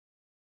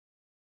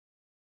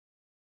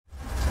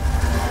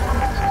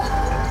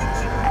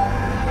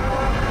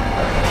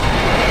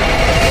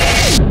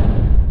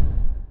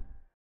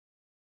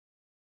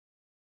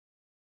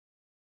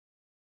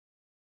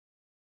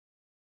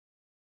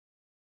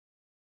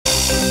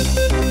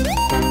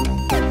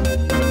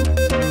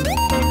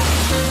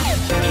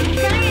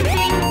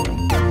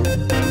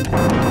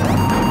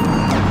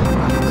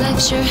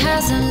sure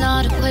has a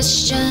lot of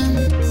questions.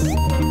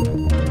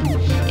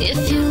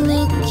 If you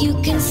look,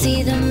 you can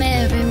see them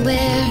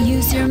everywhere.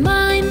 Use your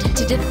mind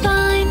to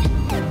define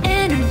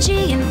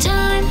energy and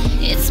time.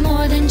 It's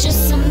more than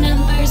just some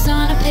numbers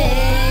on a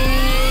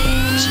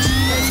page.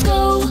 Let's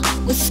go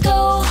with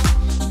SCO,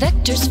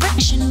 vectors,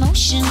 friction,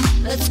 motion.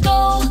 Let's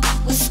go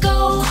with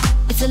SCO.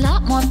 It's a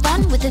lot more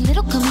fun with a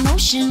little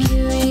commotion.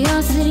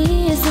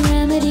 Curiosity is the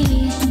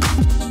remedy.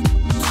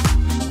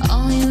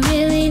 All you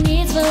really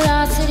need's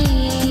velocity.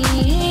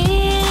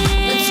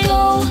 Let's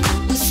go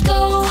with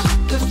SCO,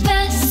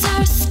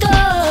 Professor SCO.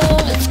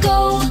 Let's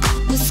go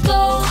with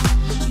SCO.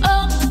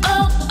 Oh,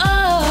 oh,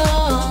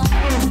 oh.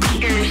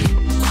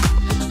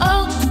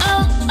 Oh,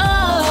 oh, oh.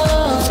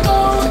 Let's go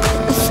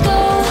with SCO,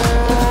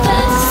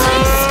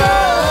 Professor SCO.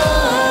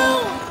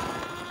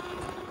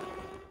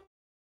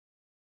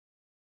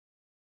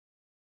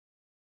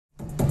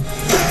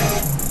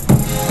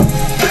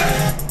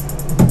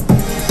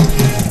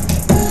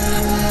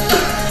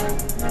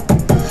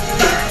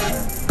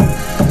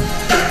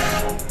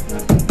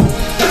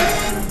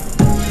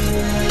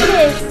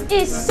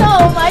 Is so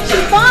much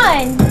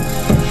fun!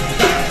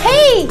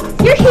 Hey,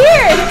 you're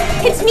here!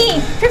 It's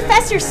me,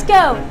 Professor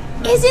SCO.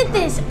 Isn't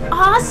this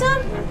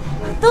awesome?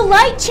 The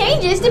light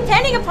changes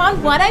depending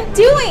upon what I'm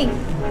doing.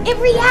 It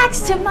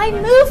reacts to my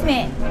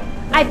movement.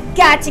 I've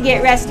got to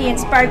get Rusty and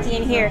Sparky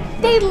in here.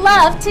 They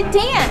love to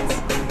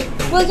dance.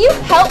 Will you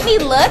help me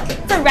look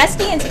for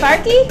Rusty and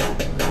Sparky?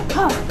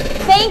 Oh,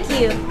 thank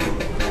you.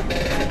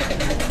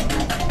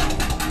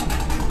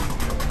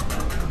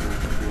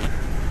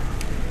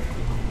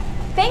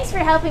 Thanks for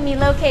helping me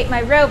locate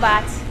my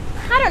robots.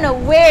 I don't know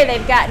where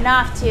they've gotten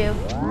off to.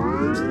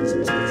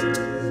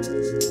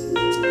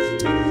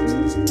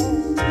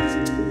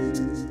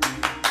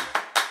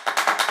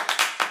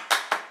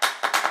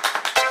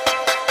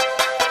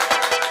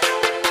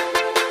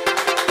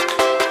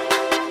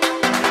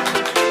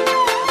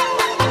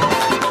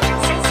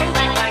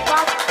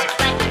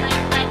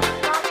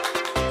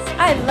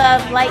 I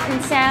love light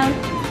and sound.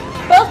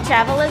 Both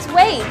travel as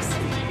waves.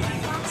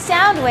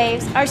 Sound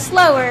waves are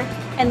slower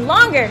and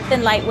longer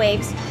than light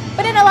waves,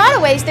 but in a lot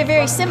of ways they're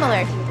very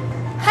similar.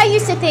 I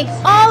used to think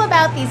all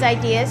about these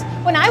ideas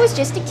when I was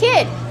just a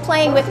kid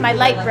playing with my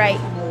Light Brite.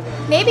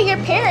 Maybe your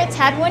parents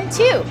had one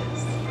too.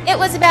 It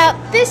was about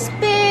this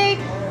big,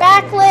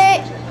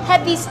 backlit,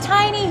 had these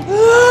tiny...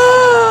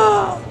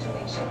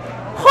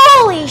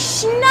 Holy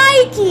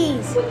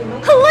shnikes!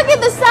 Look at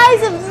the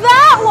size of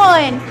that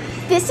one!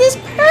 This is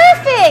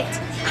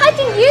perfect! I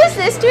can use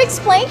this to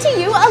explain to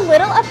you a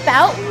little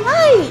about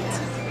light.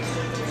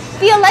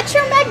 The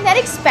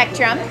electromagnetic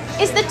spectrum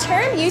is the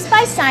term used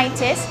by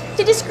scientists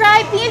to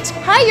describe the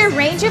entire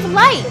range of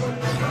light,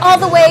 all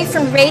the way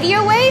from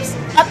radio waves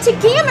up to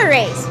gamma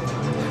rays.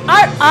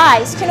 Our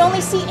eyes can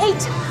only see a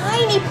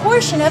tiny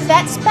portion of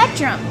that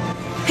spectrum.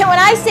 And when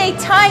I say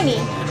tiny,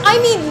 I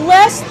mean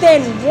less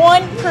than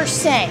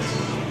 1%.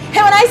 And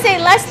when I say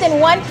less than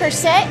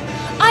 1%,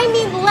 I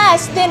mean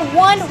less than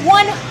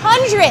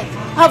 1/100th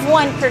of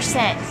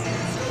 1%.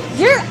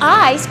 Your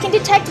eyes can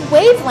detect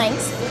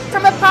wavelengths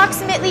from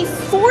approximately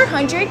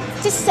 400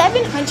 to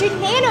 700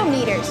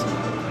 nanometers.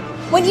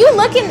 When you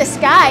look in the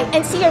sky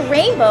and see a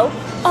rainbow,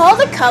 all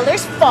the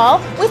colors fall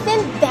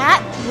within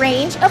that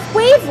range of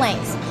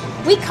wavelengths.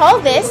 We call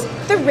this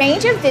the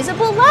range of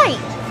visible light.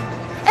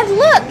 And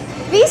look,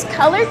 these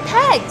colored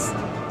pegs.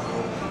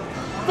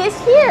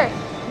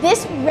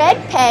 This red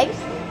peg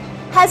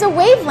has a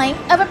wavelength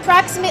of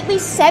approximately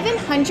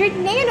 700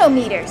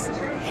 nanometers.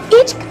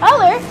 Each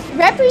color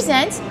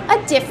represents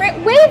a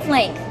different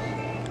wavelength.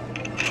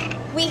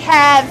 We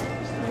have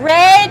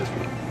red,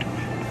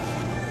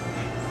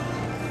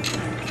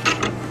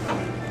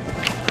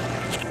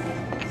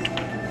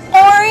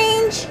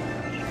 orange,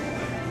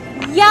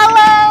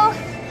 yellow,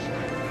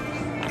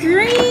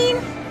 green,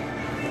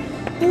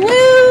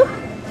 blue,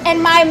 and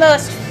my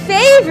most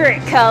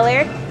favorite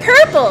color,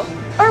 purple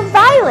or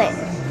violet,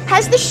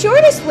 has the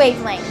shortest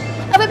wavelength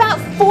of about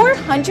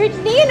 400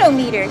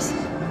 nanometers.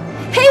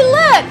 Hey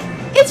look,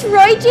 it's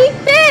Roy G.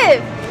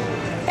 Biv!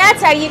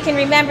 That's how you can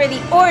remember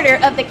the order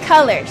of the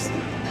colors.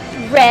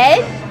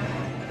 Red,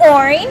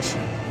 orange,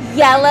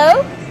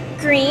 yellow,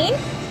 green,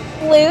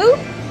 blue,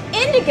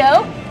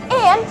 indigo,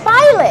 and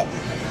violet.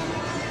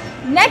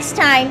 Next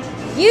time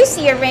you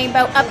see a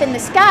rainbow up in the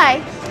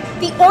sky,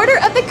 the order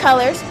of the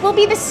colors will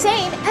be the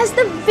same as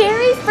the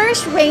very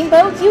first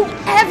rainbow you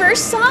ever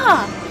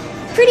saw.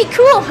 Pretty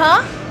cool,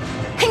 huh?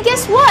 And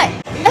guess what?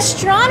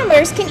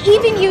 Astronomers can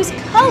even use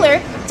color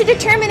to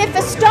determine if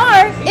a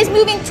star is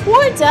moving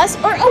towards us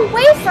or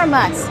away from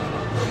us.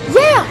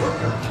 Yeah,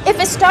 if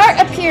a star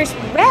appears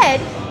red,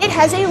 it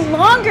has a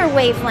longer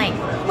wavelength,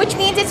 which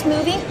means it's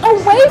moving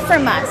away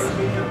from us.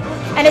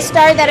 And a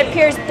star that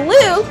appears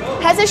blue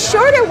has a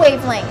shorter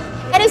wavelength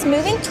and is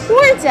moving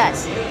towards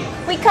us.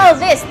 We call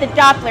this the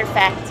Doppler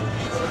effect.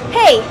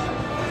 Hey,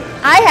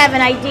 I have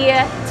an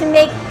idea to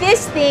make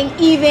this thing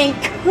even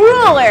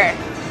cooler.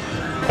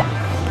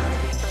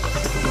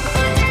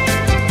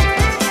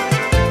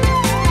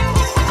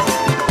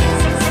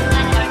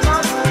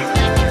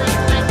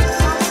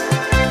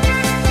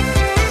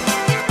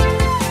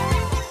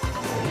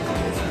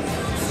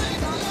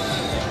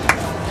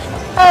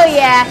 Oh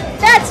yeah,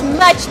 that's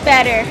much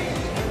better.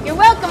 You're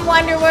welcome,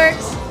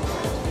 WonderWorks.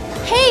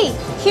 Hey,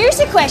 here's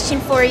a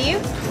question for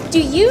you.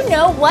 Do you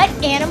know what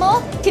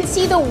animal can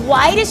see the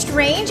widest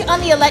range on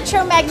the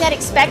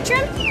electromagnetic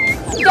spectrum?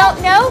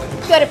 Don't know?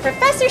 Go to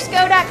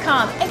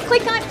ProfessorSco.com and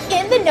click on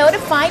In the Know to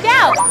find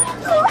out.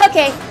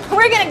 Okay,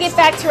 we're gonna get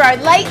back to our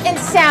light and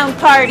sound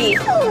party.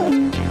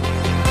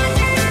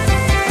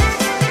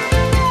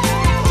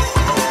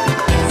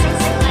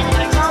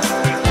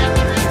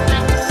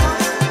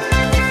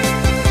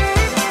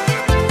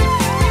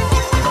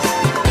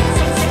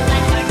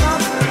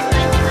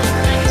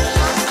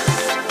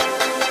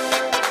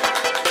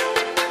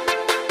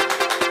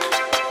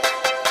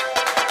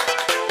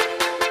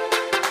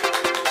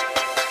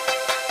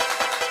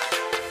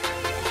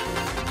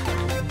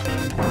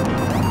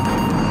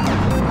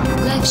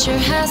 Life sure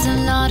has a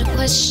lot of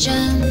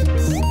questions.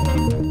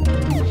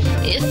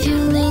 If you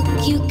look,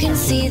 you can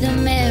see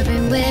them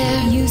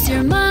everywhere. Use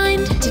your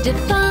mind to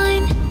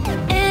define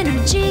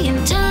energy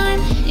and time.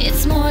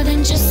 It's more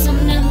than just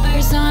some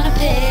numbers on a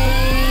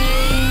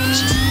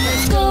page.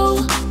 Let's go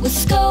with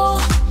SCO,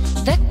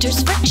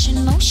 vectors,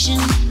 friction, motion.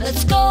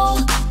 Let's go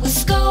with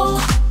SCO.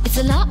 It's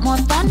a lot more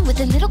fun with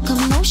a little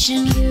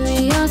commotion.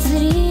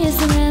 Curiosity is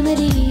the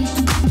remedy.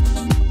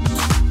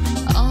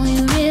 All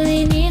you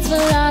really need's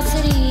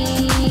velocity.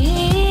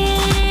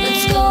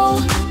 Let's go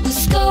with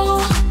SCO,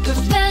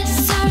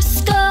 Professor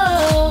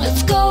SCO.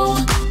 Let's go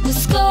with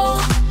SCO.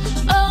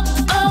 Oh,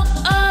 oh,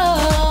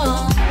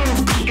 oh.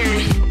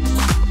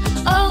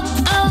 Oh,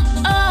 oh,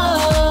 oh.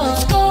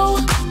 Let's go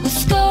with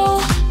SCO,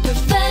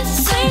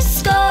 Professor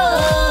SCO.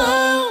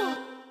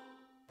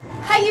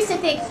 I used to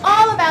think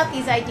all about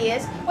these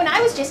ideas when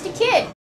I was just a kid.